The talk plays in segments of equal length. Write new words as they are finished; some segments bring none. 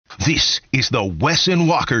This is the Wes and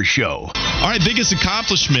Walker Show. All right, biggest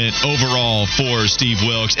accomplishment overall for Steve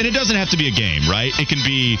Wilks, and it doesn't have to be a game, right? It can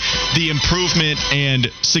be the improvement and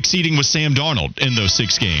succeeding with Sam Darnold in those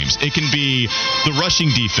 6 games. It can be the rushing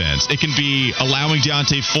defense. It can be allowing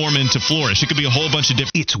D'Onta Foreman to flourish. It could be a whole bunch of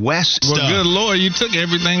different It's Wes Well, stuff. good Lord, you took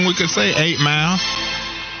everything we could say, 8 Mile.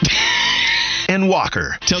 and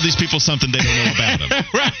Walker. Tell these people something they don't know about them.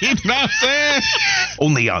 Right, you know what I'm saying?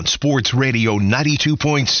 Only on Sports Radio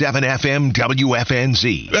 92.7 FM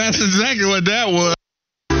WFNZ. That's exactly what that was.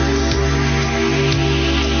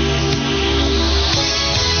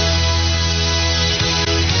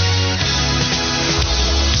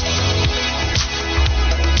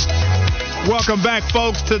 Welcome back,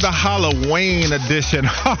 folks, to the Halloween edition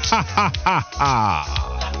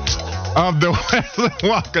of the Wesley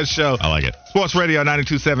Walker Show. I like it. Sports Radio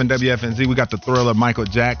 92.7 WFNZ. We got the Thriller Michael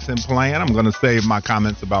Jackson playing. I'm going to save my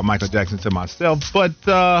comments about Michael Jackson to myself, but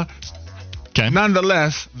Okay.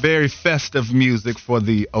 nonetheless, very festive music for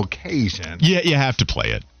the occasion. Yeah, you have to play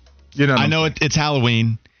it. You know, I know it's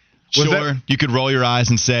Halloween. Was Sure, that- you could roll your eyes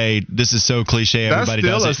and say, this is so cliche, that's everybody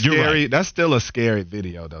still does it. You're right. That's still a scary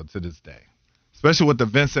video, though, to this day, especially with the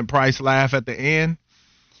Vincent Price laugh at the end.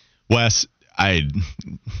 Wes,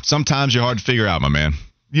 sometimes you're hard to figure out, my man.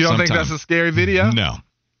 You don't think Sometimes. that's a scary video? No.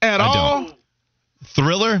 At I all? don't.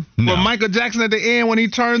 Thriller? No. With Michael Jackson at the end when he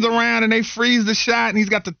turns around and they freeze the shot and he's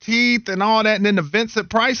got the teeth and all that, and then the Vincent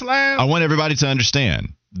Price laugh? I want everybody to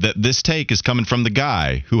understand that this take is coming from the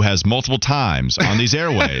guy who has multiple times on these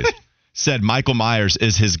airways said Michael Myers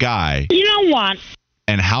is his guy. You know what?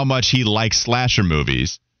 And how much he likes slasher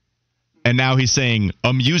movies. And now he's saying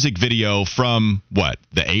a music video from, what,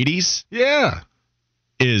 the 80s Yeah.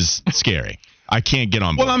 is scary. I can't get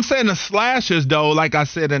on board. Well, I'm saying the slashers, though, like I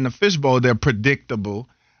said in the Fishbowl, they're predictable.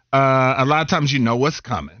 A lot of times you know what's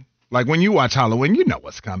coming. Like when you watch Halloween, you know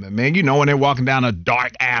what's coming, man. You know when they're walking down a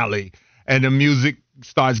dark alley and the music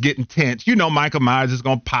starts getting tense. You know Michael Myers is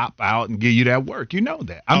going to pop out and give you that work. You know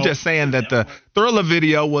that. I'm just saying that the Thriller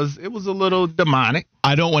video was a little demonic.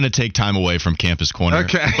 I don't want to take time away from Campus Corner,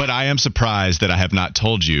 Okay. but I am surprised that I have not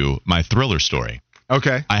told you my Thriller story.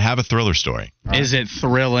 Okay. I have a Thriller story. Is it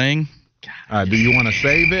thrilling? Do you want to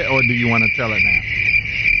save it or do you want to tell it now?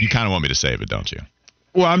 You kind of want me to save it, don't you?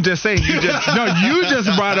 Well, I'm just saying you just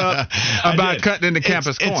brought up I about did. cutting into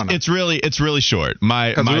Campus Corner. It's really short.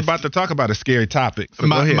 Because we're about to talk about a scary topic. So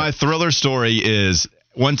go ahead. My Thriller story is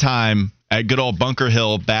one time at good old Bunker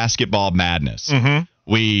Hill Basketball Madness. Mhm.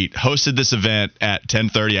 We hosted this event at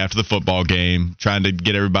 10:30 after the football game, trying to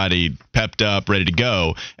get everybody pepped up, ready to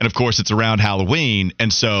go. And, of course, it's around Halloween,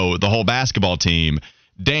 and so the whole basketball team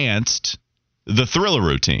danced the Thriller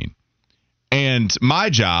routine. And my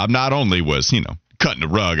job not only was, cutting a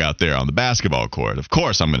rug out there on the basketball court. Of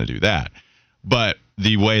course I'm going to do that. But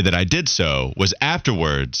the way that I did so was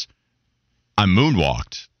afterwards, I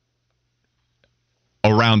moonwalked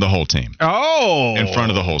around the whole team Oh. in front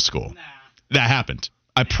of the whole school. That happened.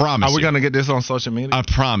 I promise Are we you. going to get this on social media? I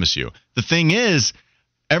promise you. The thing is,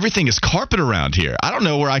 everything is carpet around here. I don't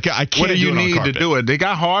know where I can't What do you do it on need to carpet. do it? They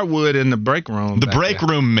got hardwood in the break room. The back break there.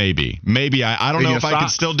 room, maybe. I don't In know your if I can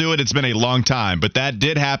socks? still do it. It's been a long time, but that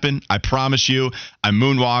did happen. I promise you. I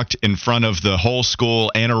moonwalked in front of the whole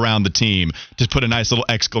school and around the team to put a nice little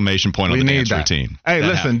exclamation point on We the need dance that. routine. Hey, That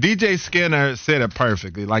listen, happened. DJ Skinner said it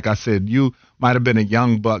perfectly. Like I said, you might have been a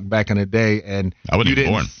young buck back in the day, and I wasn't you even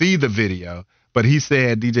didn't born. see the video. But he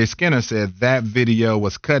said, DJ Skinner said that video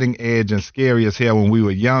was cutting edge and scary as hell when we were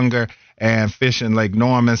younger. And Fish in Lake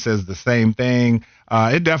Norman says the same thing.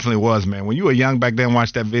 It definitely was, man. When you were young back then,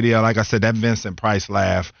 watch that video. Like I said, that Vincent Price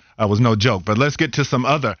laugh was no joke. But let's get to some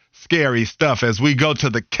other scary stuff as we go to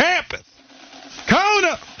the campus.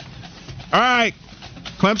 Corner. All right.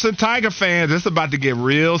 Clemson Tiger fans, it's about to get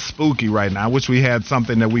real spooky right now. I wish we had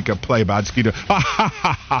something that we could play by. Just keep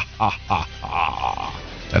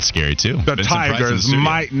That's scary, too. The Vincent Price in the Tigers studio.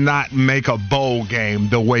 might not make a bowl game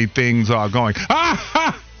the way things are going.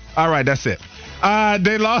 All right, that's it.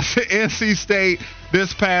 They lost to NC State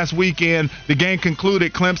this past weekend. The game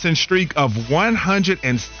concluded Clemson's streak of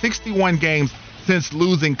 161 games since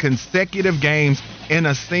losing consecutive games in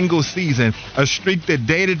a single season, a streak that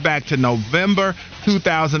dated back to November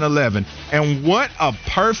 2011. And what a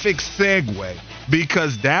perfect segue,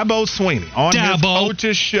 because Dabo Swinney on his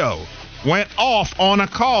coach's show went off on a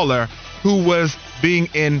caller who was being,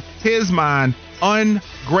 in his mind,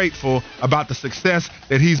 ungrateful about the success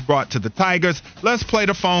that he's brought to the Tigers. Let's play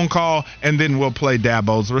the phone call, and then we'll play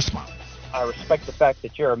Dabo's response. I respect the fact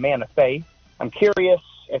that you're a man of faith. I'm curious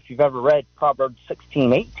if you've ever read Proverbs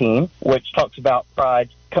 16:18, which talks about pride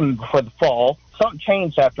coming before the fall. Something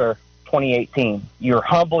changed after 2018. You're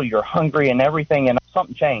humble, you're hungry and everything, and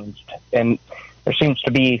something changed. And there seems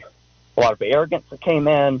to be a lot of arrogance that came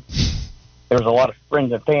in. There's a lot of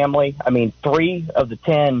friends and family. I mean, 3 of the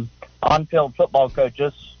 10 on-field football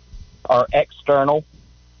coaches are external,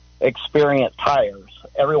 experienced hires.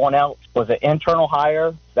 Everyone else was an internal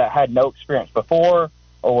hire that had no experience before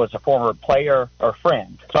or was a former player or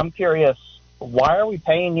friend. So I'm curious, why are we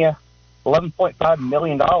paying you $11.5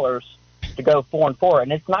 million to go 4-4?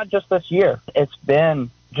 And it's not just this year. It's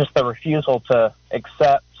been just the refusal to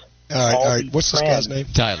accept. All right. What's this guy's name?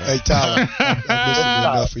 Tyler. Hey, Tyler. I've listened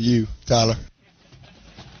enough for you, Tyler.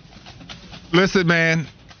 Listen, man,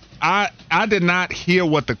 I did not hear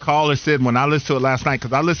what the caller said when I listened to it last night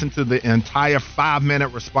because I listened to the entire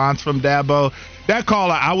 5-minute response from Dabo. That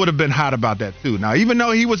caller, I would have been hot about that too. Now, even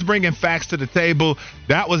though he was bringing facts to the table,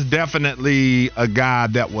 that was definitely a guy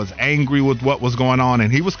that was angry with what was going on,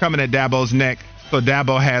 and he was coming at Dabo's neck, so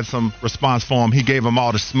Dabo had some response for him. He gave him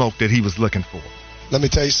all the smoke that he was looking for. Let me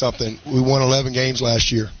tell you something. We won 11 games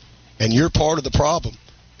last year, and you're part of the problem,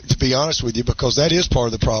 to be honest with you, because that is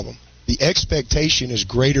part of the problem. The expectation is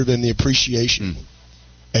greater than the appreciation,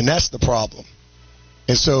 and that's the problem.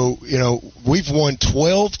 And so, we've won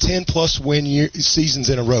 12 10-plus win seasons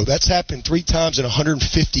in a row. That's happened 3 times in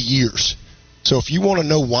 150 years. So if you want to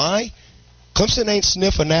know why, Clemson ain't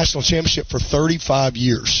sniffed a national championship for 35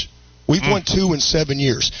 years. We've won 2 in 7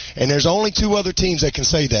 years. And there's only 2 other teams that can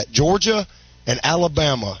say that, Georgia and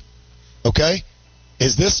Alabama. Okay?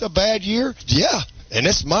 Is this a bad year? Yeah. And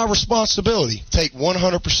it's my responsibility. Take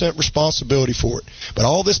 100% responsibility for it. But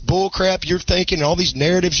all this bull crap you're thinking, all these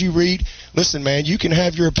narratives you read, listen, man, you can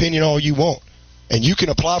have your opinion all you want. And you can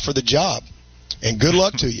apply for the job. And good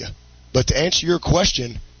luck to you. But to answer your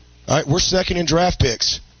question, all right, we're second in draft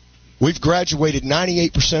picks. We've graduated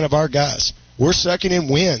 98% of our guys. We're second in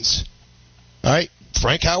wins. All right?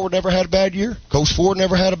 Frank Howard never had a bad year. Coach Ford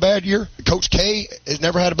never had a bad year. Coach K has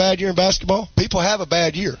never had a bad year in basketball. People have a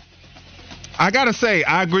bad year. I got to say,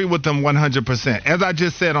 I agree with them 100%. As I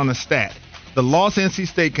just said on the stat, the loss NC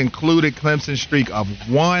State concluded Clemson's streak of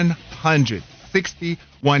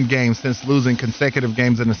 161 games since losing consecutive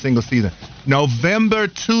games in a single season. November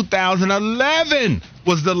 2011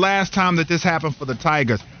 was the last time that this happened for the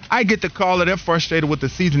Tigers. I get the call that they're frustrated with the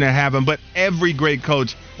season they're having, but every great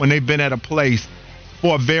coach, when they've been at a place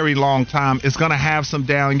for a very long time, is going to have some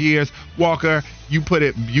down years. Walker, you put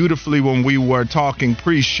it beautifully when we were talking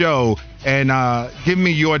pre-show. And give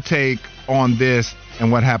me your take on this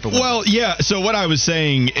and what happened. Well, yeah. So what I was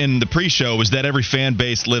saying in the pre-show was that every fan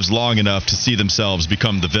base lives long enough to see themselves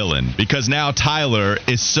become the villain, because now Tyler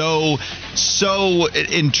is so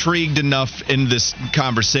intrigued enough in this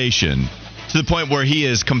conversation to the point where he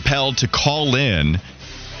is compelled to call in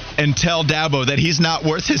and tell Dabo that he's not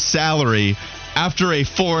worth his salary after a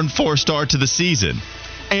 4-4 start to the season.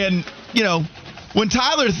 And, when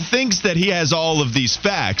Tyler thinks that he has all of these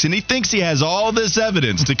facts and he thinks he has all this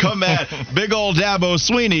evidence to come at big old Dabo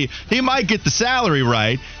Swinney, he might get the salary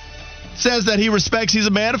right. Says that he respects, he's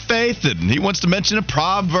a man of faith, and he wants to mention a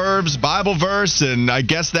Proverbs Bible verse, and I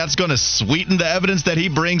guess that's going to sweeten the evidence that he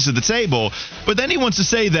brings to the table. But then he wants to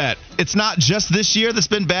say that it's not just this year that's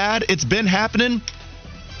been bad, it's been happening.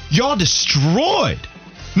 Y'all destroyed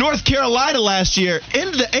North Carolina last year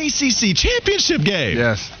in the ACC championship game.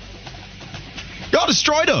 Yes. Y'all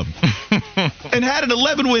destroyed them and had an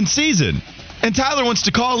 11-win season. And Tyler wants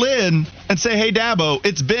to call in and say, hey, Dabo,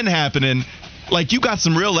 it's been happening. Like, you got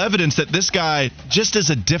some real evidence that this guy just is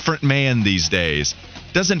a different man these days.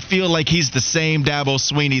 Doesn't feel like he's the same Dabo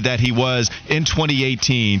Swinney that he was in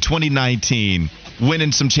 2018, 2019,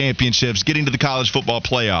 winning some championships, getting to the college football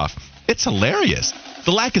playoff. It's hilarious.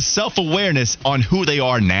 The lack of self-awareness on who they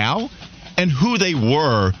are now and who they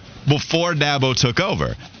were before Dabo took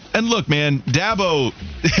over. And look, man, Dabo,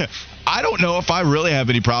 I don't know if I really have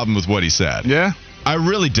any problem with what he said. Yeah? I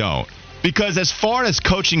really don't. Because as far as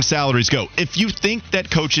coaching salaries go, if you think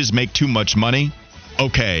that coaches make too much money,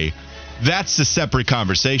 okay, that's a separate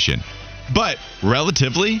conversation. But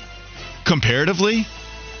relatively, comparatively,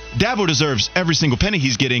 Dabo deserves every single penny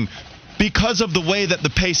he's getting because of the way that the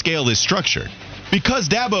pay scale is structured. Because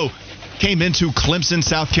Dabo came into Clemson,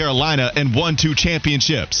 South Carolina, and won 2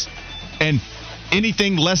 championships. And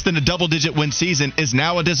anything less than a double-digit win season is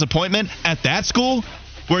now a disappointment at that school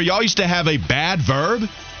where y'all used to have a bad verb?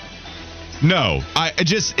 No.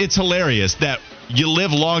 It's hilarious that you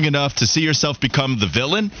live long enough to see yourself become the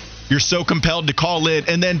villain, you're so compelled to call in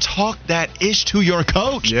and then talk that ish to your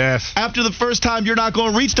coach. Yes. After the first time, you're not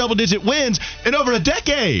going to reach double-digit wins in over a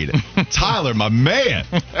decade. Tyler, my man.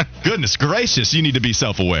 Goodness gracious, you need to be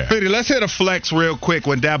self-aware. Petey, let's hit a flex real quick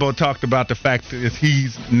when Dabo talked about the fact that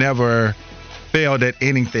he's never failed at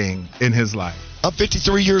anything in his life. I'm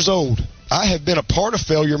 53 years old. I have been a part of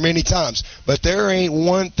failure many times, but there ain't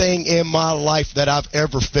one thing in my life that I've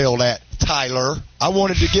ever failed at, Tyler. I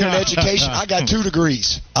wanted to get an education. I got 2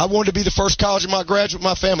 degrees. I wanted to be the first college in my graduate,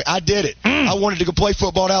 my family. I did it. I wanted to go play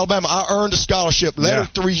football at Alabama. I earned a scholarship. Later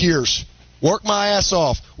 3 years. Worked my ass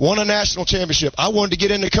off. Won a national championship. I wanted to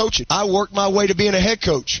get into coaching. I worked my way to being a head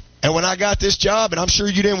coach. And when I got this job, and I'm sure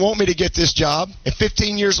you didn't want me to get this job, and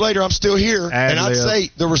 15 years later I'm still here, and I'd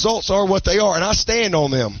say the results are what they are, and I stand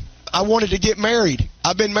on them. I wanted to get married.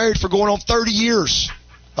 I've been married for going on 30 years.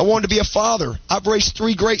 I wanted to be a father. I've raised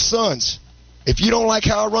 3 great sons. If you don't like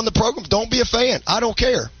how I run the program, don't be a fan. I don't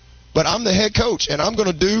care. But I'm the head coach, and I'm going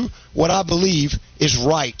to do what I believe is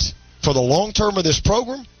right for the long term of this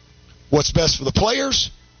program, what's best for the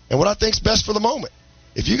players, and what I think's best for the moment.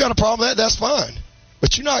 If you got a problem with that, that's fine.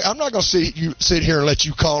 But I'm not going to sit here and let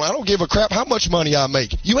you call. I don't give a crap how much money I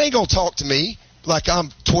make. You ain't going to talk to me like I'm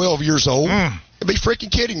 12 years old. You'd be freaking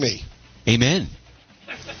kidding me. Amen.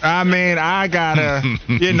 I mean, I gotta,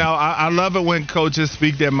 I love it when coaches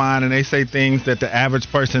speak their mind and they say things that the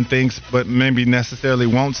average person thinks but maybe necessarily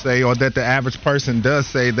won't say, or that the average person does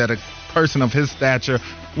say that a person of his stature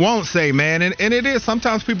won't say, man. And it is.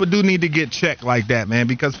 Sometimes people do need to get checked like that, man,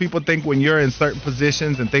 because people think when you're in certain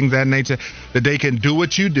positions and things of that nature that they can do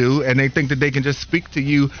what you do, and they think that they can just speak to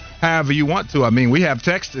you however you want to. I mean, we have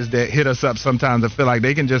texters that hit us up sometimes that feel like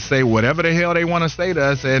they can just say whatever the hell they want to say to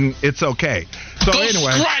us, and it's okay. So Go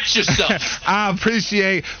anyway, scratch yourself. I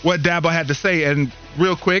appreciate what Dabo had to say. And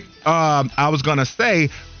real quick, I was going to say,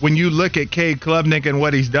 when you look at Cade Klubnik and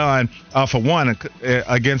what he's done, for one,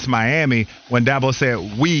 against Miami, when Dabo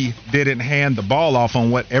said we didn't hand the ball off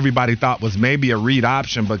on what everybody thought was maybe a read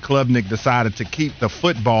option, but Klubnik decided to keep the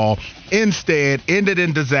football, instead ended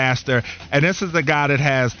in disaster. And this is a guy that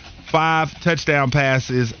has 5 touchdown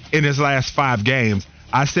passes in his last 5 games.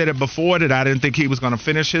 I said it before that I didn't think he was going to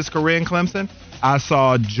finish his career in Clemson. I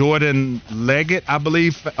saw Jordan Leggett, I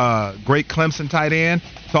believe, great Clemson tight end,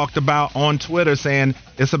 talked about on Twitter saying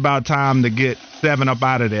it's about time to get 7 up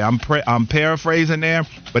out of there. I'm paraphrasing there,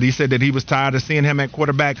 but he said that he was tired of seeing him at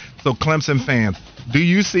quarterback. So Clemson fans, do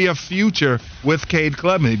you see a future with Cade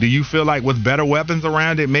Klubnik? Do you feel like with better weapons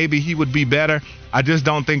around it, maybe he would be better? I just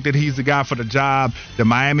don't think that he's the guy for the job. The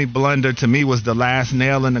Miami blunder, to me, was the last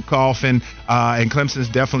nail in the coffin, and Clemson's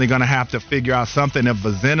definitely going to have to figure out something. If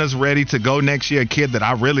Vazena's ready to go next year, a kid that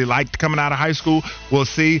I really liked coming out of high school, we'll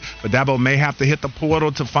see. But Dabo may have to hit the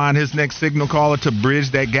portal to find his next signal caller to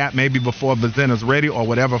bridge that gap maybe before Vazena's ready, or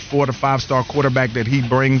whatever 4- to 5-star quarterback that he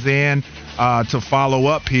brings in to follow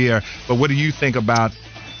up here. But what do you think about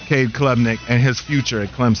Cade Klubnik and his future at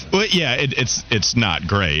Clemson? Well, yeah, it's not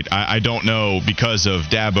great. I don't know, because of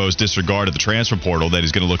Dabo's disregard of the transfer portal, that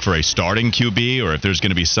he's going to look for a starting QB, or if there's going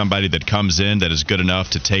to be somebody that comes in that is good enough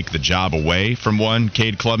to take the job away from one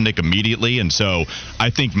Cade Klubnik immediately. And so I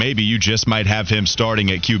think maybe you just might have him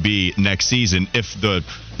starting at QB next season if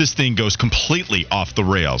this thing goes completely off the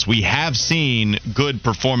rails. We have seen good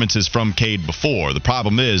performances from Cade before. The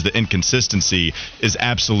problem is the inconsistency is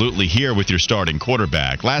absolutely here with your starting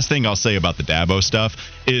quarterback. Last thing I'll say about the Dabo stuff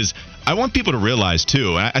is I want people to realize,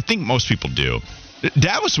 too, and I think most people do,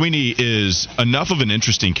 Dabo Swinney is enough of an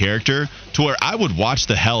interesting character to where I would watch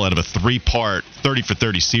the hell out of a 3-part 30 for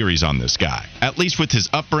 30 series on this guy, at least with his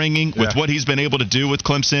upbringing, with what he's been able to do with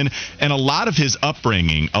Clemson, and a lot of his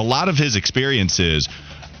upbringing, a lot of his experiences.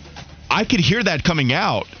 I could hear that coming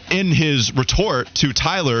out in his retort to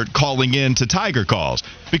Tyler calling in to Tiger Calls,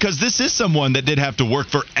 because this is someone that did have to work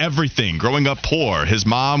for everything growing up poor. His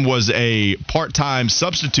mom was a part-time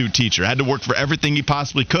substitute teacher, had to work for everything he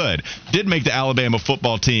possibly could, did make the Alabama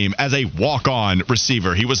football team as a walk-on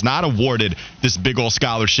receiver. He was not awarded this big old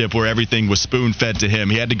scholarship where everything was spoon-fed to him.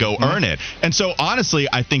 He had to go earn it. And so honestly,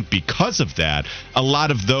 I think because of that, a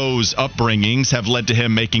lot of those upbringings have led to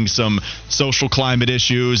him making some social climate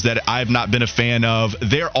issues that I've not been a fan of.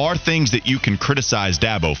 There are things that you can criticize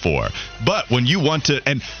Dabo for, but when you want to,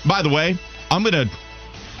 and by the way, I'm going to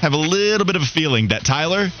have a little bit of a feeling that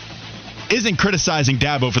Tyler isn't criticizing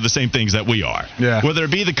Dabo for the same things that we are. Yeah. Whether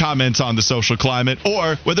it be the comments on the social climate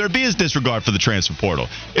or whether it be his disregard for the transfer portal.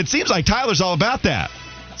 It seems like Tyler's all about that.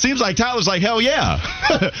 Seems like Tyler's like, hell yeah.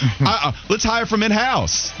 Let's hire from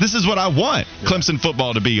in-house. This is what I want Clemson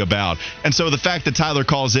football to be about. And so the fact that Tyler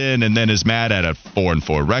calls in and then is mad at a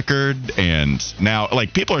 4-4 record, and now,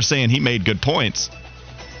 like, people are saying he made good points.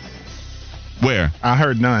 Where? I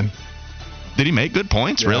heard none. Did he make good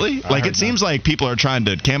points? Yeah, really? Like, it seems like people are trying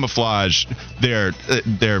to camouflage their.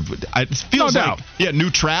 It feels No like doubt.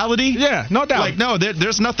 Neutrality. Yeah, no doubt. Like, no,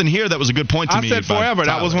 there's nothing here that was a good point to me. I said forever.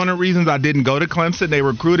 That was one of the reasons I didn't go to Clemson. They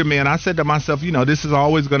recruited me, and I said to myself, this is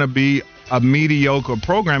always going to be a mediocre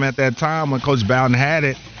program. At that time when Coach Bowden had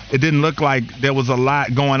it, it didn't look like there was a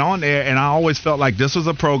lot going on there, and I always felt like this was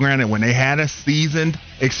a program that when they had a seasoned,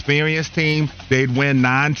 experienced team, they'd win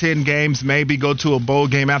 9-10 games, maybe go to a bowl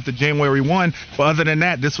game after January 1. But other than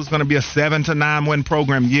that, this was going to be a 7-9 win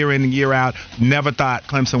program year in and year out. Never thought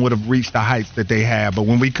Clemson would have reached the heights that they have. But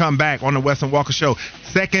when we come back on the Wes and Walker Show,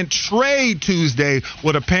 second trade Tuesday,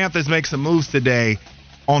 will the Panthers make some moves today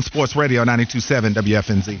on Sports Radio 92.7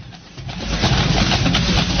 WFNZ?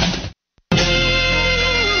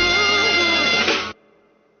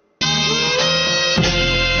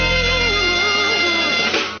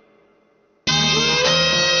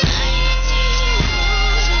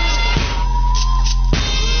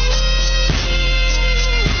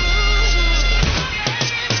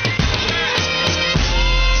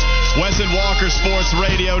 Sports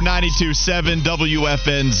Radio 92.7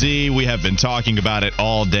 WFNZ. We have been talking about it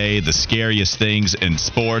all day, the scariest things in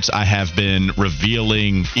sports. I have been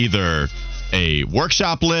revealing either a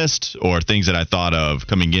workshop list or things that I thought of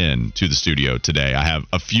coming in to the studio today. I have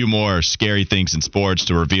a few more scary things in sports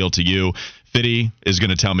to reveal to you. Fitty is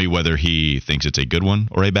going to tell me whether he thinks it's a good one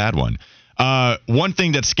or a bad one. One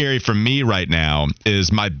thing that's scary for me right now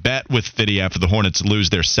is my bet with Fitty after the Hornets lose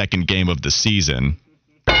their second game of the season.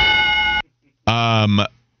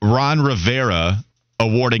 Ron Rivera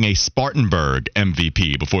awarding a Spartanburg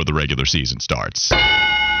MVP before the regular season starts.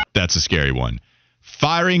 That's a scary one.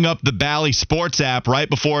 Firing up the Bally Sports app right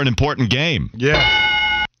before an important game.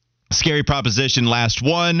 Yeah. Scary proposition last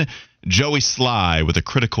one. Joey Sly with a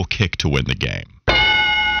critical kick to win the game.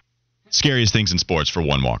 Scariest things in sports for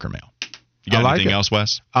one Walker Mail. You got anything else,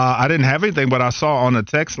 Wes? I didn't have anything, but I saw on the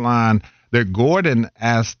text line that Gordon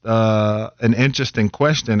asked an interesting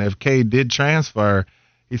question. If Cade did transfer,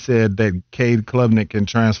 he said that Cade Klubnik can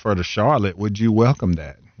transfer to Charlotte. Would you welcome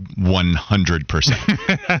that?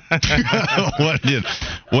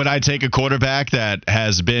 100%. Would I take a quarterback that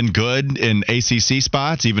has been good in ACC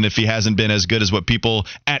spots, even if he hasn't been as good as what people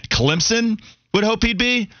at Clemson would hope he'd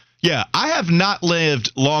be? Yeah, I have not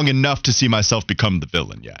lived long enough to see myself become the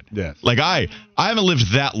villain yet. Yes. Like, I haven't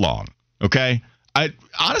lived that long, okay? I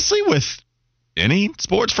honestly, with any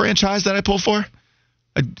sports franchise that I pull for,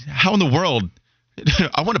 how in the world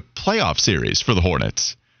I want a playoff series for the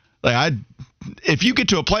Hornets. Like, if you get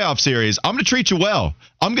to a playoff series, I'm going to treat you well.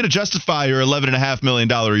 I'm going to justify your $11.5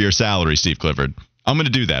 million a year salary, Steve Clifford. I'm going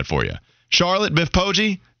to do that for you. Charlotte, Biff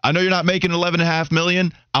Poggi, I know you're not making $11.5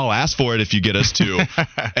 million. I'll ask for it if you get us to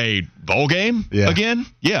a bowl game again.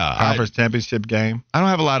 Yeah, conference championship game. I don't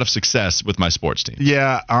have a lot of success with my sports team.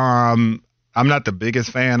 Yeah, I'm not the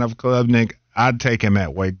biggest fan of Klubnik. I'd take him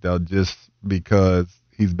at Wake, though, just because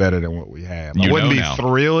he's better than what we have. I wouldn't be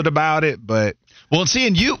thrilled about it, but... Well,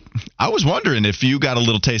 seeing you, I was wondering if you got a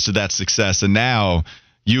little taste of that success, and now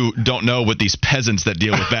you don't know what these peasants that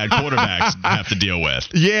deal with bad quarterbacks have to deal with.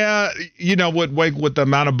 Yeah, with Wake, with the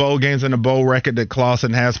amount of bowl games and the bowl record that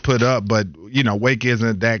Clawson has put up, but, Wake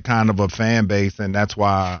isn't that kind of a fan base, and that's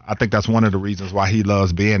why I think that's one of the reasons why he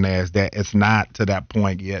loves being there, is that it's not to that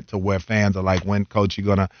point yet to where fans are like, when, Coach, you're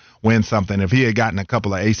going to win something. If he had gotten a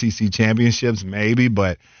couple of ACC championships, maybe,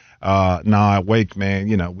 but at Wake,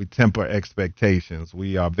 man, we temper expectations.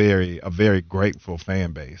 We are a very grateful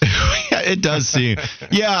fan base. It does seem.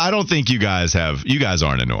 Yeah, I don't think you guys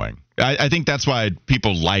aren't annoying. I think that's why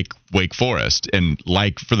people like Wake Forest and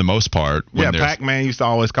for the most part. Pac-Man used to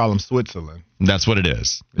always call him Switzerland. That's what it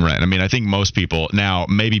is. Right. I mean, I think most people now,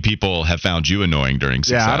 maybe people have found you annoying during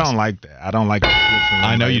success. Yeah, I don't like that. I don't like that.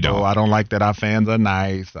 I know you don't. I don't like that our fans are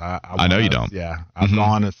nice. I know you don't. Yeah. I've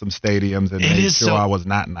gone to some stadiums and made sure I was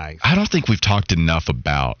not nice. I don't think we've talked enough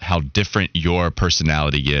about how different your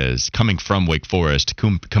personality is coming from Wake Forest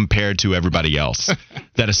compared to everybody else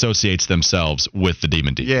that associates themselves with the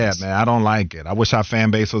Demon Deacons. Yeah, man, I don't like it. I wish our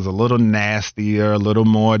fan base was a little nastier, a little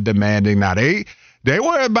more demanding. Now, they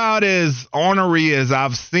were about as ornery as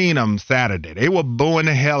I've seen them Saturday. They were booing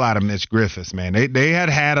the hell out of Mitch Griffiths, man. They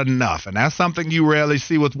had enough, and that's something you rarely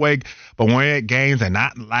see with Wake. But when they're at games, they're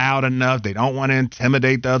not loud enough. They don't want to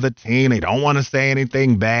intimidate the other team. They don't want to say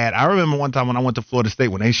anything bad. I remember one time when I went to Florida State,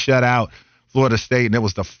 when they shut out Florida State, and it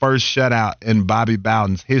was the first shutout in Bobby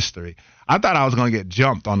Bowden's history. I thought I was going to get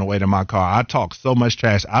jumped on the way to my car. I talked so much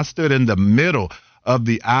trash. I stood in the middle of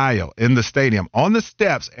the aisle in the stadium on the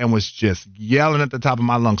steps and was just yelling at the top of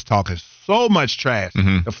my lungs, talking so much trash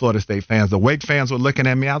to Florida State fans. The Wake fans were looking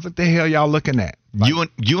at me. I was like, the hell y'all looking at?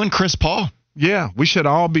 Like, you and Chris Paul. Yeah, we should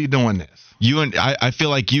all be doing this. I feel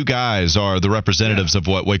like you guys are the representatives of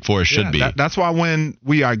what Wake Forest should be. That's why when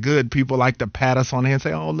we are good, people like to pat us on the head and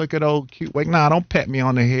say, oh, look at old cute Wake. Nah, don't pat me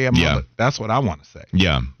on the head. Mother. That's what I want to say.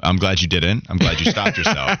 Yeah, I'm glad you didn't. I'm glad you stopped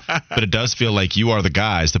yourself. But it does feel like you are the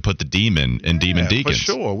guys to put the demon in Demon Deacons.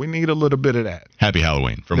 For sure. We need a little bit of that. Happy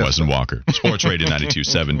Halloween from Wes and Walker. Sports Radio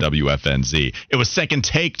 92.7 WFNZ. It was Second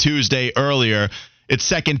Take Tuesday earlier. It's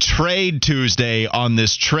Second Trade Tuesday on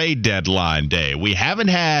this trade deadline day. We haven't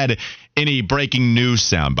had any breaking news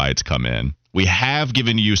sound bites come in. We have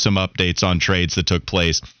given you some updates on trades that took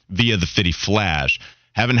place via the Fitty Flash.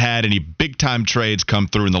 Haven't had any big-time trades come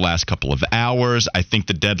through in the last couple of hours. I think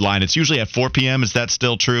the deadline, it's usually at 4 p.m. Is that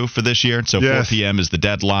still true for this year? So yes. 4 p.m. is the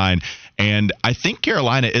deadline. And I think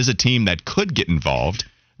Carolina is a team that could get involved.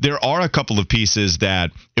 There are a couple of pieces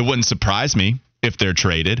that it wouldn't surprise me if they're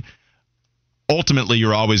traded. Ultimately,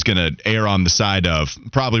 you're always going to err on the side of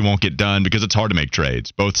probably won't get done because it's hard to make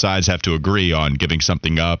trades. Both sides have to agree on giving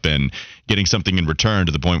something up and getting something in return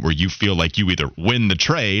to the point where you feel like you either win the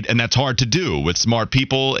trade, and that's hard to do with smart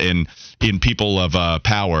people and in people of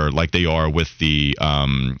power like they are with the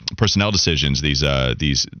personnel decisions, these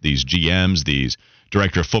GMs, these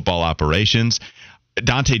director of football operations.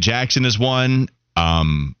 Dante Jackson is one.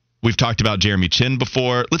 We've talked about Jeremy Chin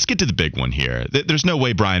before. Let's get to the big one here. There's no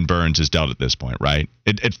way Brian Burns is dealt at this point, right?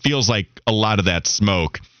 It feels like a lot of that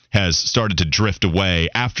smoke has started to drift away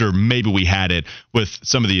after maybe we had it with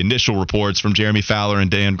some of the initial reports from Jeremy Fowler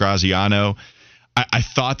and Dan Graziano. I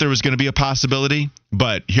thought there was going to be a possibility,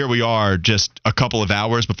 but here we are just a couple of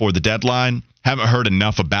hours before the deadline. Haven't heard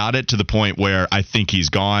enough about it to the point where I think he's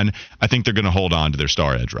gone. I think they're going to hold on to their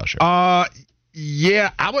star edge rusher.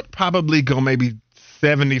 Yeah, I would probably go maybe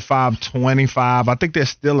 75-25. I think there's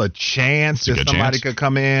still a chance that somebody could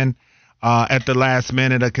come in at the last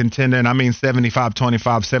minute, a contender. And I mean 75-25,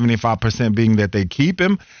 75% being that they keep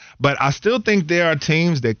him. But I still think there are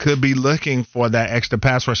teams that could be looking for that extra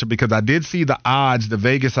pass rusher because I did see the odds, the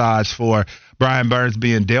Vegas odds for Brian Burns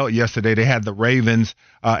being dealt yesterday. They had the Ravens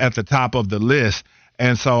at the top of the list.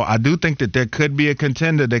 And so I do think that there could be a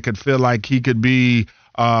contender that could feel like he could be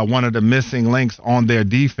one of the missing links on their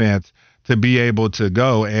defense to be able to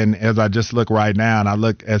go. And as I just look right now, and I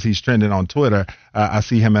look as he's trending on Twitter, I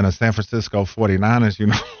see him in a San Francisco 49ers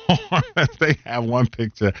uniform. They have one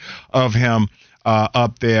picture of him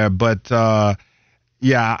up there. But,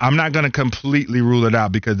 yeah, I'm not going to completely rule it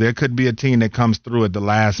out because there could be a team that comes through at the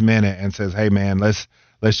last minute and says, hey, man, let's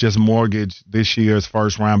just mortgage this year's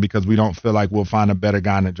first round because we don't feel like we'll find a better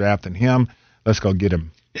guy in the draft than him. Let's go get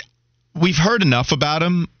him. We've heard enough about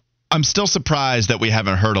him. I'm still surprised that we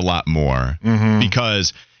haven't heard a lot more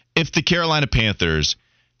because if the Carolina Panthers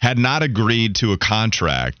had not agreed to a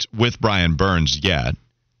contract with Brian Burns yet,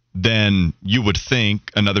 then you would think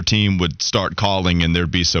another team would start calling and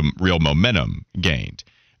there'd be some real momentum gained,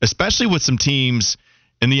 especially with some teams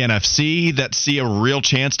in the NFC that see a real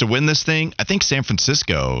chance to win this thing. I think San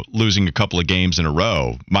Francisco losing a couple of games in a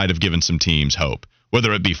row might have given some teams hope,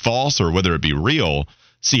 whether it be false or whether it be real.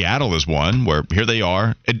 Seattle is one where here they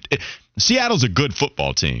are. Seattle's a good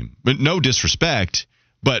football team, but no disrespect,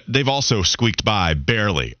 but they've also squeaked by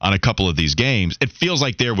barely on a couple of these games. It feels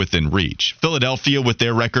like they're within reach. Philadelphia with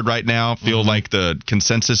their record right now feel like the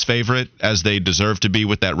consensus favorite as they deserve to be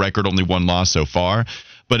with that record, only one loss so far.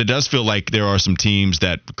 But it does feel like there are some teams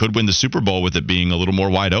that could win the Super Bowl with it being a little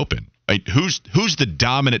more wide open. Like, who's the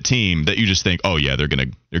dominant team that you just think, oh yeah, they're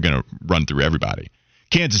gonna run through everybody?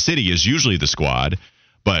 Kansas City is usually the squad.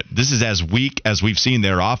 But this is as weak as we've seen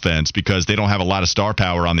their offense because they don't have a lot of star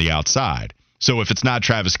power on the outside. So if it's not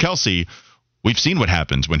Travis Kelce, we've seen what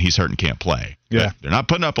happens when he's hurt and can't play. Yeah. But they're not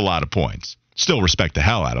putting up a lot of points. Still respect the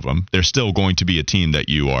hell out of them. They're still going to be a team that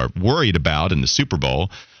you are worried about in the Super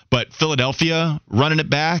Bowl. But Philadelphia running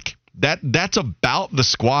it back, that's about the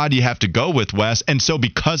squad you have to go with, Wes. And so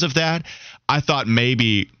because of that, I thought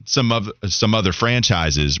maybe some other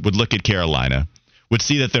franchises would look at Carolina, would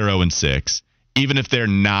see that they're 0-6. Even if they're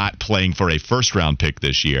not playing for a first-round pick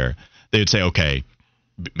this year, they would say, okay,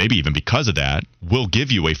 maybe even because of that, we'll give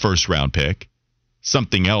you a first-round pick,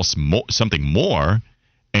 something more,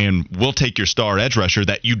 and we'll take your star edge rusher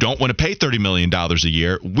that you don't want to pay $30 million a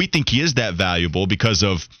year. We think he is that valuable because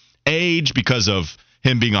of age, because of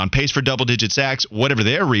him being on pace for double-digit sacks, whatever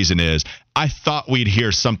their reason is. I thought we'd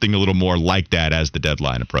hear something a little more like that as the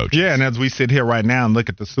deadline approaches. Yeah, and as we sit here right now and look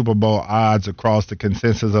at the Super Bowl odds across the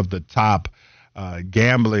consensus of the top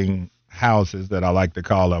gambling houses that I like to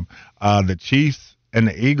call them. The Chiefs and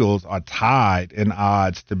the Eagles are tied in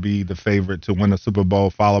odds to be the favorite to win the Super Bowl,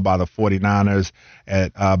 followed by the 49ers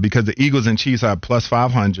because the Eagles and Chiefs are plus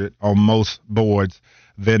 500 on most boards.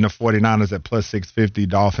 Then the 49ers at plus 650,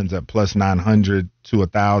 Dolphins at plus 900 to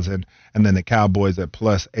 1,000, and then the Cowboys at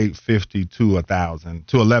plus 850 to 1,000,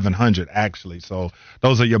 to 1,100 actually. So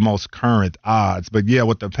those are your most current odds. But yeah,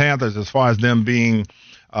 with the Panthers, as far as them being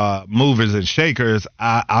movers and shakers,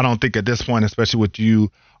 I don't think at this point, especially with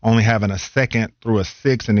you only having a second through a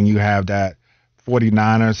sixth, and then you have that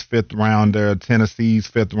 49ers fifth rounder, Tennessee's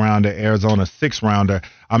fifth rounder, Arizona sixth rounder.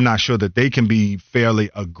 I'm not sure that they can be fairly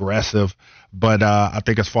aggressive, but I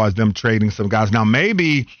think as far as them trading some guys, now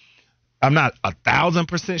maybe I'm not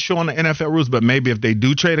 1,000% sure on the NFL rules, but maybe if they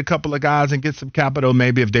do trade a couple of guys and get some capital,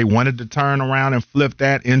 maybe if they wanted to turn around and flip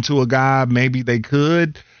that into a guy, maybe they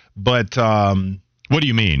could. But what do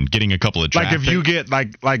you mean, getting a couple of draft like if you get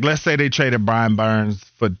like let's say they traded Brian Burns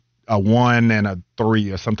for a 1 and a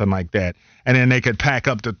 3 or something like that, and then they could pack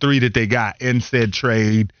up the 3 that they got in said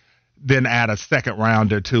trade, then add a second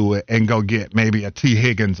rounder to it and go get maybe a T.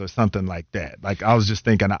 Higgins or something like that. Like I was just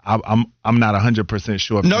thinking, I'm not 100%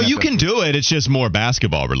 sure. No, you can do it. It's just more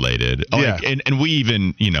basketball related. Yeah. And we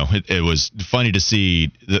even, it was funny to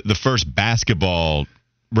see the first basketball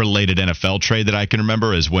related NFL trade that I can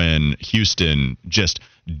remember is when Houston just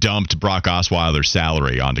dumped Brock Osweiler's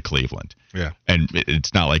salary onto Cleveland. Yeah. And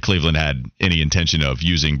it's not like Cleveland had any intention of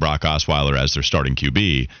using Brock Osweiler as their starting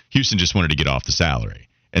QB. Houston just wanted to get off the salary.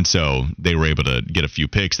 And so they were able to get a few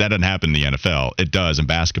picks. That doesn't happen in the NFL. It does in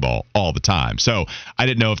basketball all the time. So I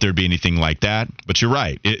didn't know if there'd be anything like that. But you're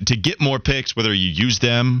right. To get more picks, whether you use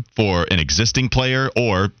them for an existing player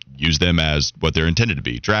or use them as what they're intended to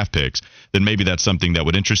be, draft picks, then maybe that's something that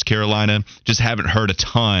would interest Carolina. Just haven't heard a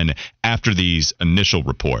ton after these initial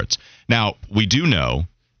reports. Now, we do know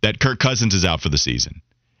that Kirk Cousins is out for the season.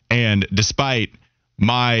 And despite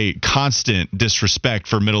my constant disrespect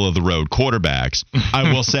for middle-of-the-road quarterbacks,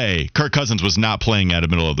 I will say Kirk Cousins was not playing at a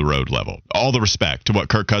middle-of-the-road level. All the respect to what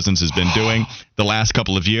Kirk Cousins has been doing the last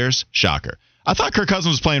couple of years, shocker. I thought Kirk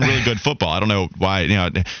Cousins was playing really good football. I don't know why.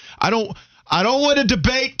 I don't want to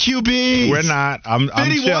debate QB. We're not. I'm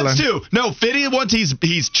Fitty chilling. wants to. No, Fitty wants. He's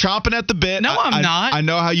chomping at the bit. No, I'm not. I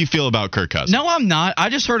know how you feel about Kirk Cousins. No, I'm not. I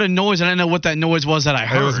just heard a noise. I didn't know what that noise was that I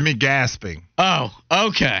heard. It was me gasping. Oh,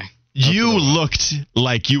 okay. You looked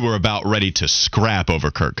like you were about ready to scrap over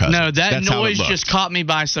Kirk Cousins. No, that That's how it noise looked. just caught me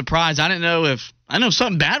by surprise. I didn't know I know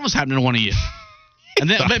something bad was happening to one of you. And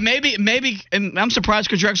then, but maybe, and I'm surprised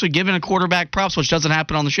because you're actually giving a quarterback props, which doesn't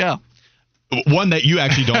happen on the show. One that you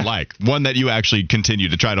actually don't like. One that you actually continue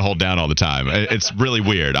to try to hold down all the time. It's really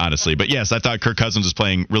weird, honestly. But yes, I thought Kirk Cousins was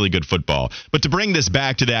playing really good football. But to bring this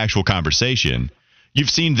back to the actual conversation, you've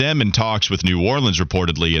seen them in talks with New Orleans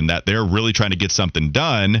reportedly, in that they're really trying to get something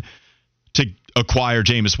done to acquire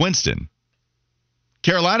Jameis Winston.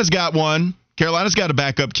 Carolina's got one. Carolina's got a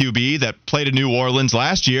backup QB that played in New Orleans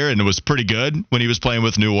last year, and it was pretty good when he was playing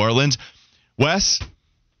with New Orleans. Wes,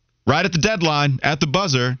 right at the deadline, at the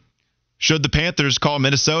buzzer, should the Panthers call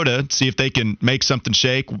Minnesota, see if they can make something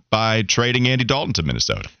shake by trading Andy Dalton to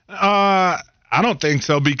Minnesota? I don't think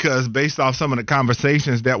so, because based off some of the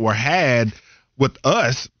conversations that were had with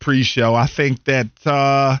us pre-show, I think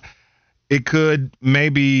that it could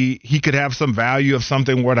he could have some value if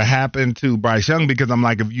something were to happen to Bryce Young, because I'm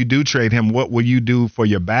like, if you do trade him, what will you do for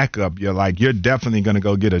your backup? You're definitely going to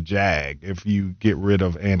go get a Jag if you get rid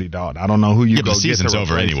of Andy Dalton. I don't know who you go get. The season's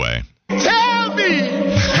over anyway. Tell me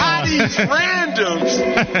how these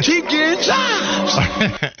randoms keep getting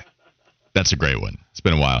jobs. That's a great one. It's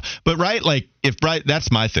been a while. But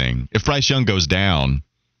that's my thing. If Bryce Young goes down,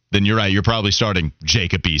 then you're right. You're probably starting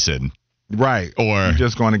Jacob Eason. Right. Or you're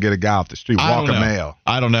just going to get a guy off the street, Walker Mail.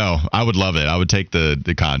 I don't know. I would love it. I would take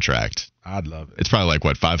the contract. I'd love it. It's probably like,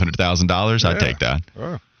 what, $500,000? I'd take that.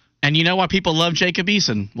 Sure. And you know why people love Jacob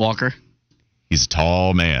Eason, Walker? He's a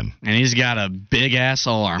tall man. And he's got a big-ass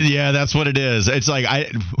arm. Yeah, that's what it is. It's like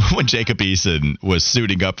when Jacob Eason was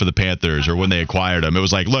suiting up for the Panthers, or when they acquired him, it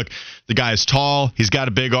was like, look, the guy is tall, he's got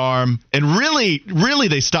a big arm, and really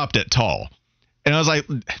they stopped at tall. And I was like,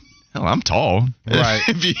 hell, I'm tall. Right.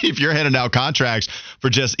 If you're handing out contracts for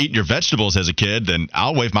just eating your vegetables as a kid, then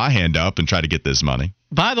I'll wave my hand up and try to get this money.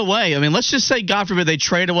 By the way, let's just say, God forbid, they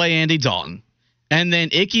trade away Andy Dalton, and then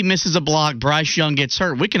Icky misses a block, Bryce Young gets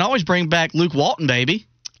hurt. We can always bring back Luke Walton, baby.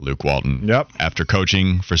 Luke Walton. Yep. After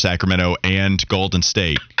coaching for Sacramento and Golden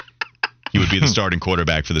State, he would be the starting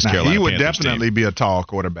quarterback for this Carolina Panthers team. He would definitely be a tall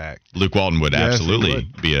quarterback. Luke Walton would absolutely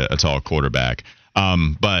be a tall quarterback.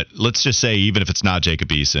 But let's just say, even if it's not Jacob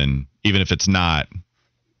Eason, even if it's not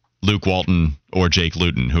Luke Walton or Jake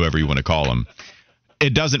Luton, whoever you want to call him.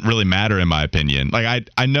 It doesn't really matter, in my opinion. Like,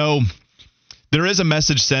 I know there is a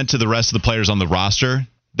message sent to the rest of the players on the roster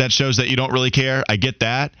that shows that you don't really care. I get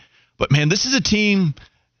that. But, man, this is a team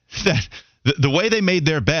that the way they made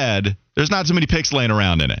their bed, there's not so many picks laying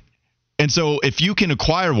around in it. And so if you can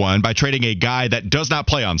acquire one by trading a guy that does not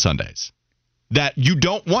play on Sundays, that you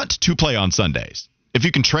don't want to play on Sundays, if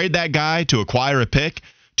you can trade that guy to acquire a pick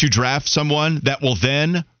to draft someone that will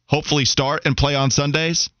then hopefully start and play on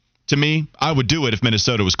Sundays, to me, I would do it if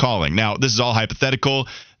Minnesota was calling. Now, this is all hypothetical.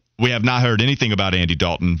 We have not heard anything about Andy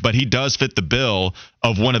Dalton, but he does fit the bill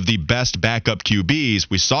of one of the best backup QBs.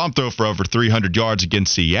 We saw him throw for over 300 yards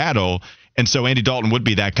against Seattle, and so Andy Dalton would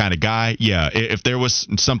be that kind of guy. Yeah, if there was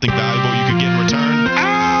something valuable you could get in return.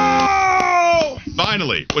 Oh!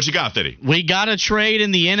 Finally, what you got, Fitty? We got a trade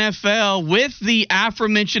in the NFL with the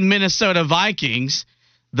aforementioned Minnesota Vikings.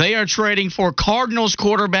 They are trading for Cardinals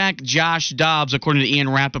quarterback Josh Dobbs, according to Ian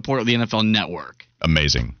Rappaport of the NFL Network.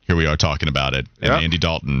 Amazing. Here we are talking about it. And Andy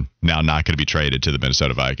Dalton now not going to be traded to the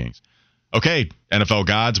Minnesota Vikings. Okay, NFL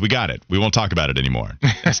gods, we got it. We won't talk about it anymore.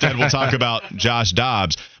 Instead, we'll talk about Josh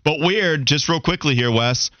Dobbs. But weird, just real quickly here,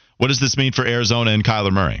 Wes, what does this mean for Arizona and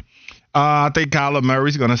Kyler Murray? I think Kyler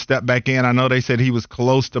Murray's going to step back in. I know they said he was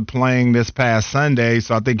close to playing this past Sunday,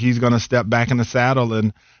 so I think he's going to step back in the saddle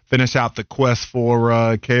and finish out the quest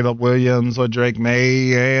for Caleb Williams or Drake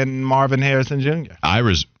May and Marvin Harrison Jr. I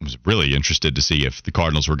was really interested to see if the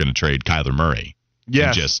Cardinals were going to trade Kyler Murray.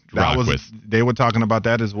 Yes, just rock with. They were talking about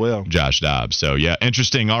that as well. Josh Dobbs. So, yeah,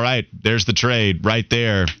 interesting. All right, there's the trade right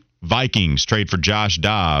there. Vikings trade for Josh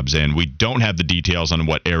Dobbs, and we don't have the details on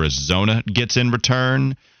what Arizona gets in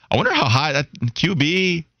return. I wonder how high that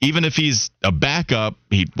QB, even if he's a backup,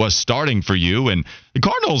 he was starting for you. And the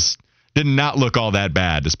Cardinals did not look all that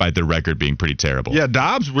bad, despite their record being pretty terrible. Yeah,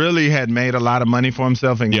 Dobbs really had made a lot of money for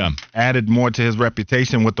himself and added more to his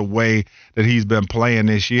reputation with the way that he's been playing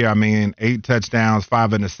this year. I mean, 8 touchdowns, 5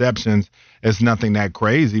 interceptions. It's nothing that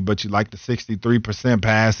crazy, but you like the 63%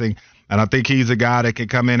 passing. And I think he's a guy that could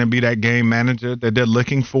come in and be that game manager that they're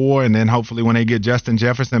looking for. And then hopefully when they get Justin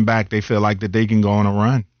Jefferson back, they feel like that they can go on a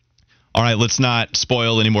run. All right, let's not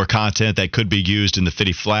spoil any more content that could be used in the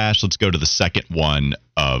Fitty Flash. Let's go to the second one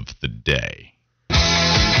of the day.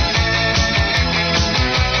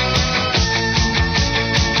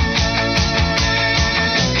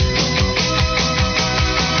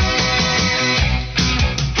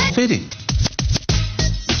 Fitty.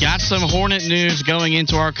 Got some Hornet news going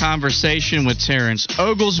into our conversation with Terrence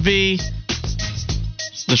Oglesby.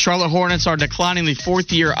 The Charlotte Hornets are declining the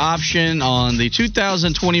fourth-year option on the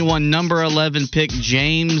 2021 number 11 pick,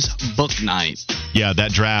 James Bouknight. Yeah,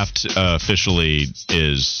 that draft officially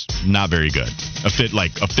is not very good.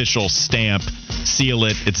 Official stamp, seal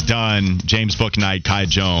it, it's done. James Bouknight, Kai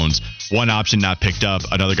Jones, one option not picked up,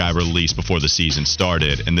 another guy released before the season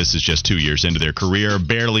started, and this is just 2 years into their career,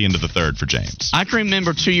 barely into the third for James. I can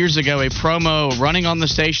remember 2 years ago a promo running on the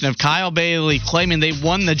station of Kyle Bailey claiming they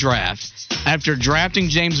won the draft after drafting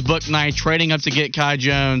James Bouknight, trading up to get Kai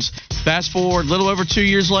Jones. Fast forward, a little over 2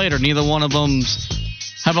 years later, neither one of them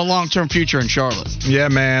have a long-term future in Charlotte. Yeah,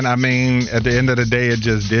 man. I mean, at the end of the day, it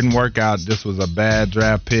just didn't work out. This was a bad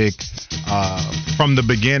draft pick. From the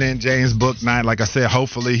beginning, James Bouknight, like I said,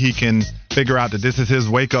 hopefully he can figure out that this is his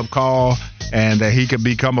wake-up call and that he could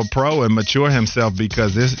become a pro and mature himself,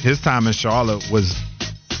 because his time in Charlotte was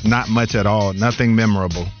not much at all. Nothing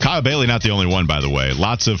memorable. Kyle Bailey, not the only one, by the way.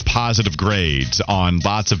 Lots of positive grades on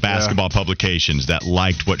lots of basketball publications that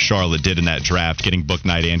liked what Charlotte did in that draft, getting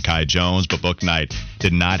Bouknight and Kai Jones, but Bouknight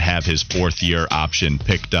did not have his fourth-year option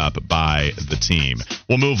picked up by the team.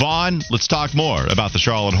 We'll move on. Let's talk more about the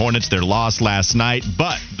Charlotte Hornets. Their loss last night,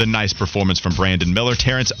 but the nice performance from Brandon Miller.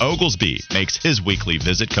 Terrence Oglesby makes his weekly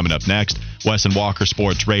visit coming up next. Wes and Walker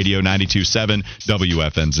Sports Radio 92.7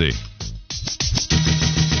 WFNZ.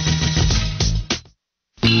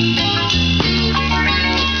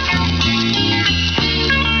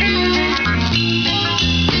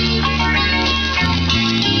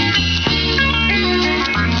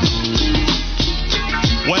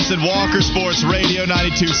 Wes and Walker Sports Radio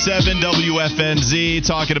 92.7 WFNZ,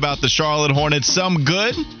 talking about the Charlotte Hornets. Some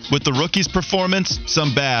good with the rookies' performance,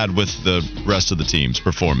 some bad with the rest of the team's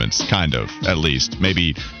performance, kind of, at least.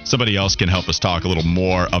 Maybe somebody else can help us talk a little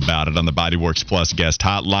more about it on the Bodyworks Plus guest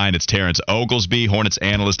hotline. It's Terrence Oglesby, Hornets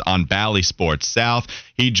analyst on Bally Sports South.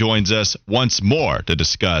 He joins us once more to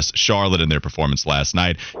discuss Charlotte and their performance last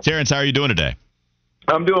night. Terrence, how are you doing today?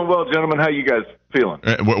 I'm doing well, gentlemen. How you guys? feeling?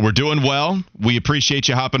 We're doing well. We appreciate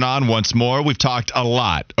you hopping on once more. We've talked a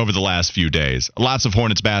lot over the last few days. Lots of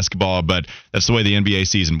Hornets basketball, but that's the way the NBA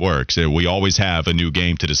season works. We always have a new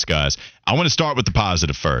game to discuss. I want to start with the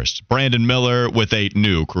positive first. Brandon Miller with a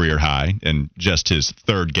new career high in just his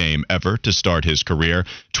third game ever to start his career.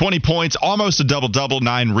 20 points, almost a double-double,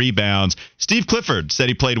 9 rebounds. Steve Clifford said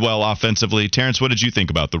he played well offensively. Terrence, what did you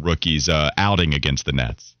think about the rookie's outing against the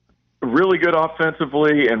Nets? Really good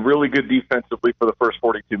offensively and really good defensively for the first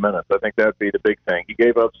 42 minutes. I think that would be the big thing. He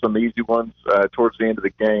gave up some easy ones towards the end of the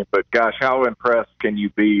game, but gosh, how impressed can you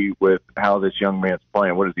be with how this young man's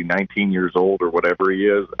playing? What is he, 19 years old or whatever he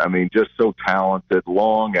is? I mean, just so talented,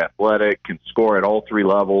 long, athletic, can score at all 3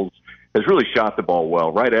 levels, has really shot the ball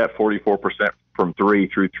well, right at 44% from 3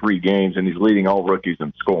 through 3 games, and he's leading all rookies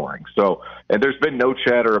in scoring. So, and there's been no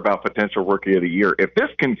chatter about potential rookie of the year. If this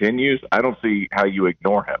continues, I don't see how you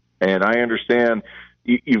ignore him. And I understand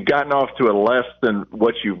you've gotten off to a less than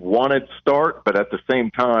what you wanted start, but at the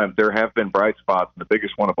same time, there have been bright spots, and the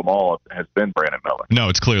biggest one of them all has been Brandon Miller. No,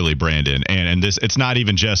 it's clearly Brandon, and this it's not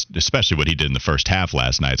even just, especially what he did in the first half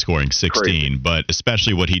last night, scoring 16, crazy. But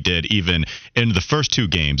especially what he did even in the first 2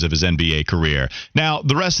 games of his NBA career. Now,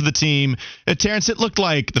 the rest of the team, Terrence, it looked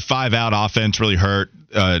like the 5-out offense really hurt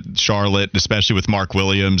Charlotte, especially with Mark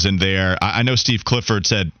Williams in there. I know Steve Clifford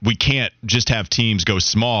said we can't just have teams go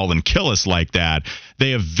small and kill us like that.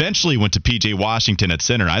 They eventually went to P.J. Washington at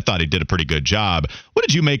center. I thought he did a pretty good job. What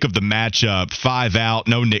did you make of the matchup? 5 out,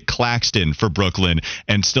 no Nick Claxton for Brooklyn,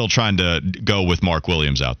 and still trying to go with Mark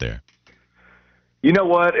Williams out there? You know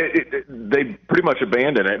what? They pretty much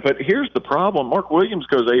abandoned it. But here's the problem. Mark Williams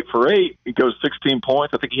goes 8 for 8. He goes 16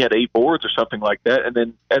 points. I think he had 8 boards or something like that. And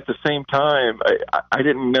then at the same time, I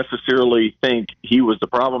didn't necessarily think he was the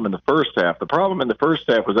problem in the first half. The problem in the first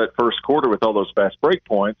half was that first quarter with all those fast break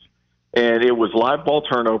points. And it was live ball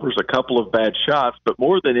turnovers, a couple of bad shots. But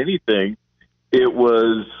more than anything, it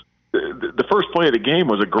was the first play of the game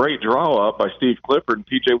was a great draw up by Steve Clifford, and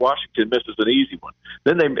P.J. Washington misses an easy one.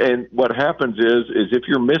 And what happens is if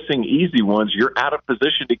you're missing easy ones, you're out of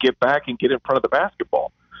position to get back and get in front of the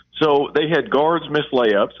basketball. So they had guards miss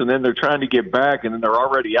layups, and then they're trying to get back, and then they're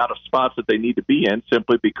already out of spots that they need to be in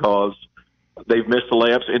simply because they've missed the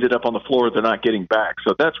layups, ended up on the floor, they're not getting back.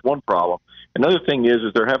 So that's one problem. Another thing is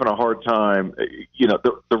they're having a hard time,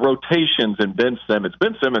 the rotations in Ben Simmons.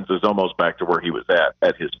 Ben Simmons is almost back to where he was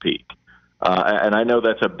at his peak. And I know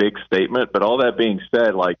that's a big statement, but all that being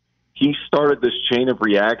said, he started this chain of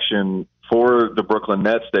reaction for the Brooklyn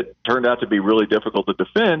Nets that turned out to be really difficult to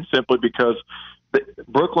defend simply because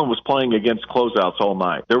Brooklyn was playing against closeouts all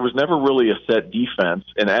night. There was never really a set defense,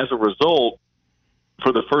 and as a result,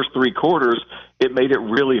 for the first 3 quarters, it made it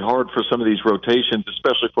really hard for some of these rotations,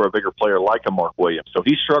 especially for a bigger player like a Mark Williams. So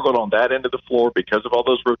he struggled on that end of the floor because of all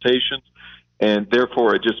those rotations, and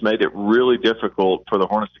therefore it just made it really difficult for the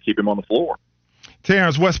Hornets to keep him on the floor.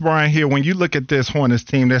 Terrence, Wes Bryant here. When you look at this Hornets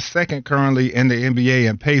team, they're second currently in the NBA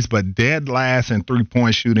in pace, but dead last in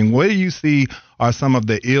three-point shooting. What do you see are some of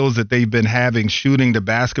the ills that they've been having shooting the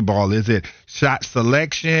basketball? Is it shot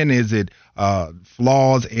selection? Is it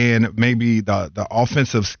flaws in maybe the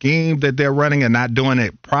offensive scheme that they're running and not doing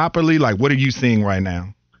it properly? What are you seeing right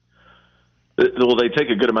now? Well, they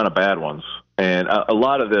take a good amount of bad ones. And a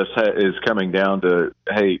lot of this is coming down to,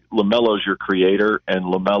 hey, LaMelo's your creator, and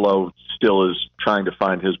LaMelo still is trying to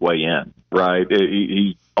find his way in, right?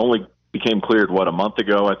 He only became cleared, a month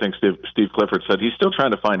ago? I think Steve Clifford said he's still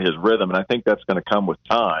trying to find his rhythm, and I think that's going to come with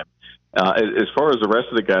time. As far as the rest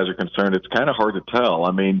of the guys are concerned, it's kind of hard to tell.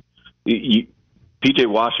 I mean, P.J.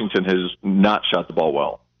 Washington has not shot the ball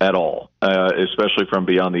well at all, especially from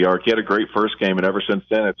beyond the arc. He had a great first game, and ever since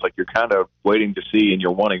then, it's like you're kind of waiting to see and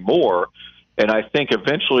you're wanting more. And I think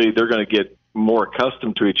eventually they're going to get more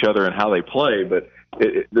accustomed to each other and how they play. But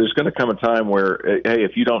there's going to come a time where, hey,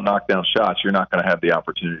 if you don't knock down shots, you're not going to have the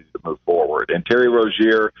opportunity to move forward. And Terry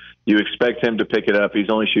Rozier, you expect him to pick it up. He's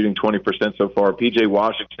only shooting 20% so far. P.J.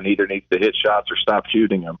 Washington either needs to hit shots or stop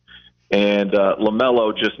shooting them. And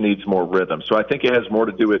LaMelo just needs more rhythm. So I think it has more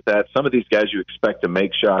to do with that. Some of these guys you expect to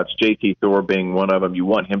make shots, J.T. Thor being one of them. You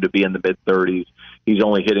want him to be in the mid-30s. He's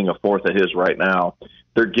only hitting a fourth of his right now.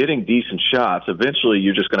 They're getting decent shots. Eventually,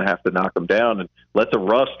 you're just going to have to knock them down and let the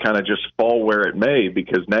rust kind of just fall where it may,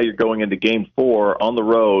 because now you're going into Game 4 on the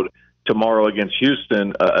road tomorrow against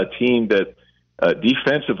Houston, a team that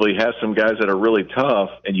defensively has some guys that are really tough,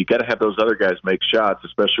 and you got to have those other guys make shots,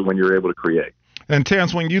 especially when you're able to create. And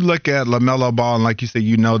Terrence, when you look at LaMelo Ball, and like you said,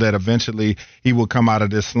 you know that eventually he will come out of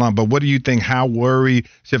this slump. But what do you think? How worried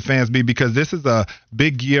should fans be? Because this is a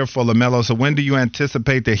big year for LaMelo. So when do you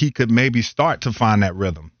anticipate that he could maybe start to find that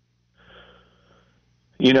rhythm?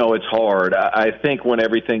 It's hard. I think when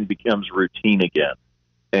everything becomes routine again,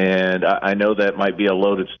 and I know that might be a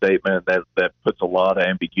loaded statement that puts a lot of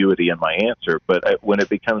ambiguity in my answer, but when it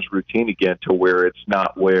becomes routine again to where it's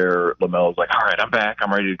not where LaMelo's like, all right, I'm back,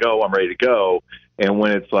 I'm ready to go. And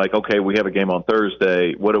when it's like, okay, we have a game on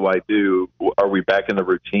Thursday, what do I do? Are we back in the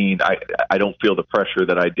routine? I don't feel the pressure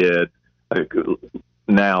that I did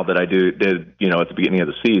now that I did, at the beginning of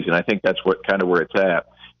the season. I think that's where it's at.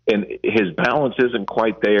 And his balance isn't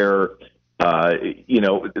quite there.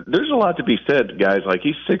 There's a lot to be said, guys. Like,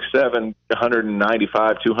 he's 6'7",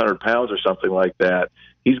 195, 200 pounds or something like that.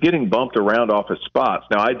 He's getting bumped around off his spots.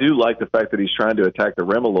 Now, I do like the fact that he's trying to attack the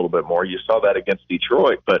rim a little bit more. You saw that against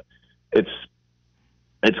Detroit, but it's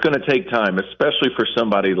going to take time, especially for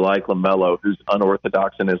somebody like LaMelo, who's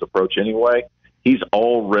unorthodox in his approach anyway. He's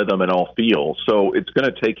all rhythm and all feel, so it's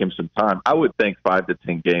going to take him some time. I would think 5 to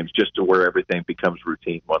 10 games just to where everything becomes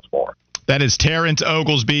routine once more. That is Terrence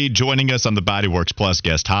Oglesby joining us on the Bodyworks Plus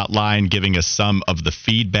guest hotline, giving us some of the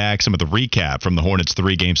feedback, some of the recap from the Hornets'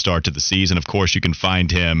 3-game start to the season. Of course, you can find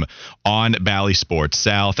him on Bally Sports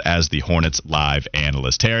South as the Hornets live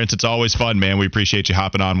analyst. Terrence, it's always fun, man. We appreciate you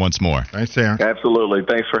hopping on once more. Thanks, Terrence. Absolutely.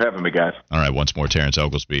 Thanks for having me, guys. All right, once more, Terrence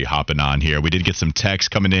Oglesby hopping on here. We did get some texts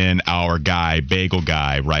coming in. Our guy, Bagel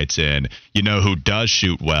Guy, writes in, you know who does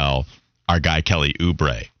shoot well? Our guy, Kelly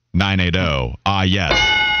Oubre. 980.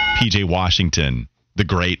 Yes. PJ Washington, the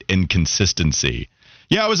great inconsistency.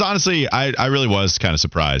 Yeah, I was honestly, I really was kind of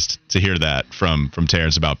surprised to hear that from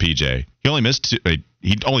Terrence about PJ. He only missed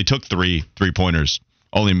he only took 3 3-pointers,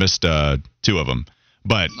 only missed 2 of them.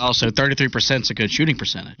 But also 33% is a good shooting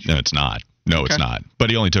percentage. No, it's not. It's not. But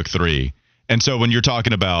he only took 3. And so when you're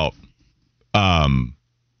talking about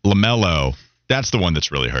LaMelo, that's the one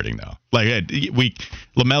that's really hurting, though. Like,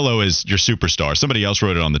 LaMelo is your superstar. Somebody else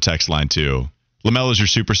wrote it on the text line too. LaMelo's your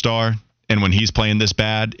superstar, and when he's playing this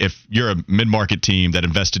bad, if you're a mid-market team that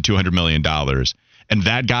invested $200 million and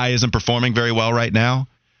that guy isn't performing very well right now,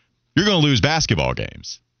 you're going to lose basketball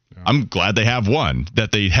games. Yeah. I'm glad they have one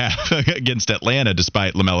that they have against Atlanta,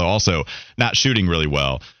 despite LaMelo also not shooting really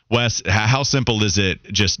well. Wes, how simple is it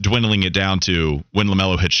just dwindling it down to when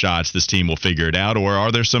LaMelo hits shots, this team will figure it out, or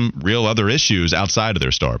are there some real other issues outside of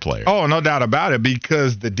their star player? Oh, no doubt about it,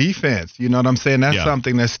 because the defense, you know what I'm saying? That's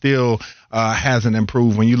something that still hasn't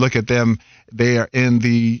improved. When you look at them, they are in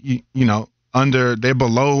the, they're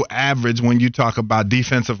below average when you talk about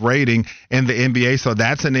defensive rating in the NBA. So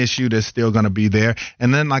that's an issue that's still going to be there.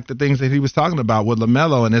 And then like the things that he was talking about with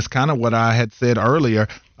LaMelo, and it's kind of what I had said earlier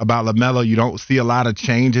about LaMelo, you don't see a lot of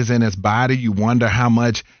changes in his body. You wonder how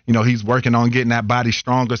much, he's working on getting that body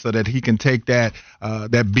stronger so that he can take that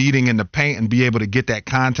beating in the paint and be able to get that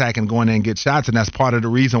contact and go in there and get shots. And that's part of the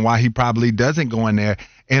reason why he probably doesn't go in there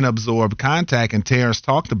and absorb contact. And Terrence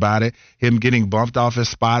talked about it, him getting bumped off his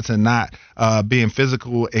spots and not being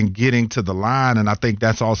physical and getting to the line. And I think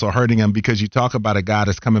that's also hurting him, because you talk about a guy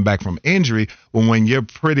that's coming back from injury. When you're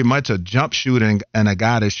pretty much a jump shooter and a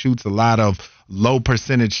guy that shoots a lot of low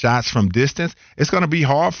percentage shots from distance, it's going to be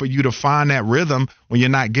hard for you to find that rhythm when you're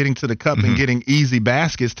not getting to the cup and getting easy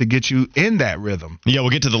baskets to get you in that rhythm. Yeah,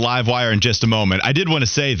 we'll get to the live wire in just a moment. I did want to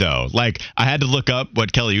say, though, I had to look up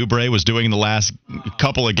what Kelly Oubre was doing in the last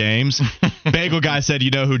couple of games. Bagel Guy said,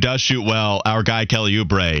 who does shoot well? Our guy, Kelly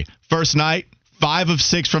Oubre. First night, 5 of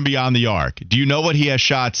 6 from beyond the arc. Do you know what he has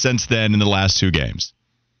shot since then in the last 2 games?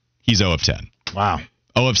 He's 0 of 10. Wow.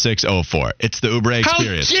 0 of 6, 0 of 4. It's the Oubre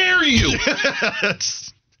experience. How dare you?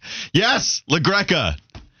 Yes, LaGreca.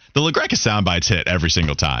 The LaGreca soundbites hit every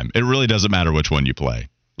single time. It really doesn't matter which one you play.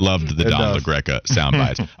 Loved the Don LaGreca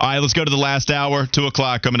soundbites. All right, let's go to the last hour. 2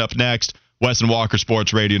 o'clock coming up next. Wes and Walker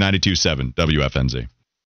Sports Radio 92.7 WFNZ.